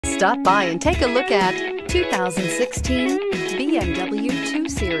Stop by and take a look at 2016 BMW 2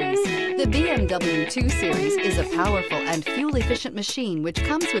 Series. The BMW 2 Series is a powerful and fuel-efficient machine which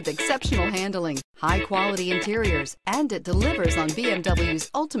comes with exceptional handling, high-quality interiors, and it delivers on BMW's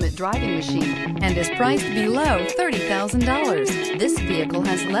ultimate driving machine and is priced below $30,000. This vehicle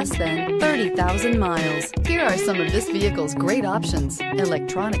has less than 30,000 miles. Here are some of this vehicle's great options: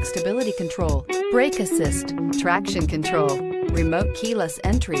 electronic stability control, brake assist, traction control, remote keyless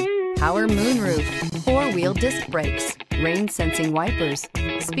entry, power moonroof, four-wheel disc brakes, rain-sensing wipers,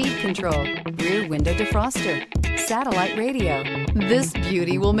 speed control, rear window defroster, satellite radio. This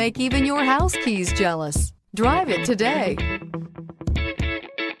beauty will make even your house keys jealous. Drive it today.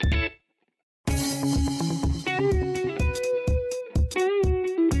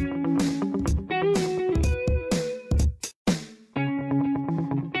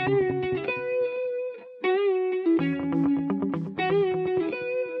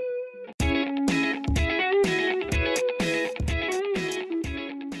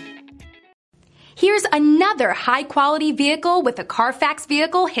 Here's another high-quality vehicle with a Carfax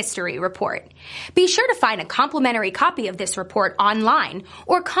Vehicle History Report. Be sure to find a complimentary copy of this report online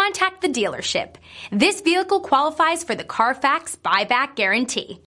or contact the dealership. This vehicle qualifies for the Carfax Buyback Guarantee.